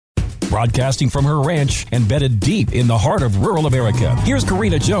Broadcasting from her ranch embedded deep in the heart of rural America, here's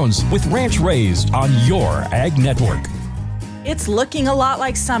Karina Jones with Ranch Raised on your Ag Network. It's looking a lot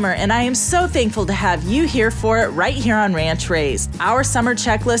like summer, and I am so thankful to have you here for it right here on Ranch Raised. Our summer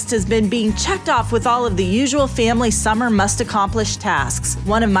checklist has been being checked off with all of the usual family summer must-accomplish tasks.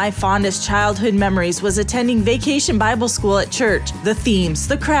 One of my fondest childhood memories was attending Vacation Bible School at church. The themes,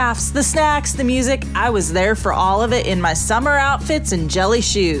 the crafts, the snacks, the music, I was there for all of it in my summer outfits and jelly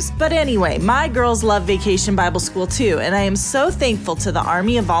shoes. But anyway, my girls love Vacation Bible School too, and I am so thankful to the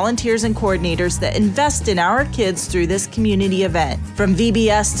army of volunteers and coordinators that invest in our kids through this community event. From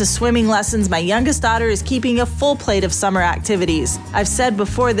VBS to swimming lessons, my youngest daughter is keeping a full plate of summer activities. I've said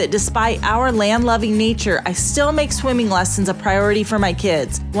before that despite our land-loving nature, I still make swimming lessons a priority for my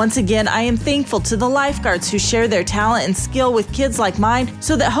kids. Once again, I am thankful to the lifeguards who share their talent and skill with kids like mine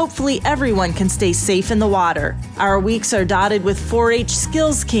so that hopefully everyone can stay safe in the water. Our weeks are dotted with 4-H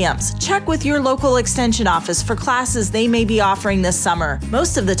skills camps. Check with your local extension office for classes they may be offering this summer.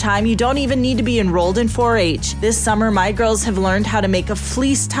 Most of the time, you don't even need to be enrolled in 4-H. This summer, my girls have learned how to make a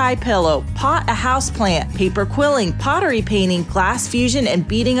fleece tie pillow, pot a houseplant, paper quilling, pottery painting, glass fusion, and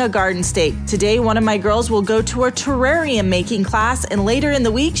beating a garden stake. Today, one of my girls will go to a terrarium making class, and later in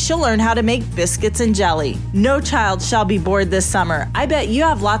the week, she'll learn how to make biscuits and jelly. No child shall be bored this summer. I bet you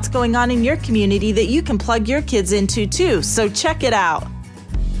have lots going on in your community that you can plug your kids into too, so check it out.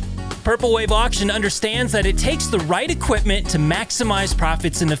 Purple Wave Auction understands that it takes the right equipment to maximize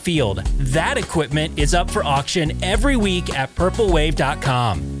profits in the field. That equipment is up for auction every week at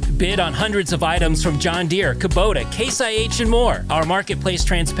purplewave.com. Bid on hundreds of items from John Deere, Kubota, Case IH, and more. Our marketplace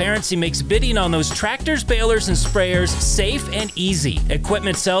transparency makes bidding on those tractors, balers, and sprayers safe and easy.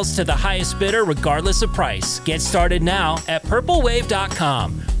 Equipment sells to the highest bidder regardless of price. Get started now at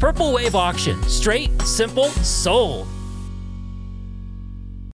purplewave.com. Purple Wave Auction. Straight, simple, sold.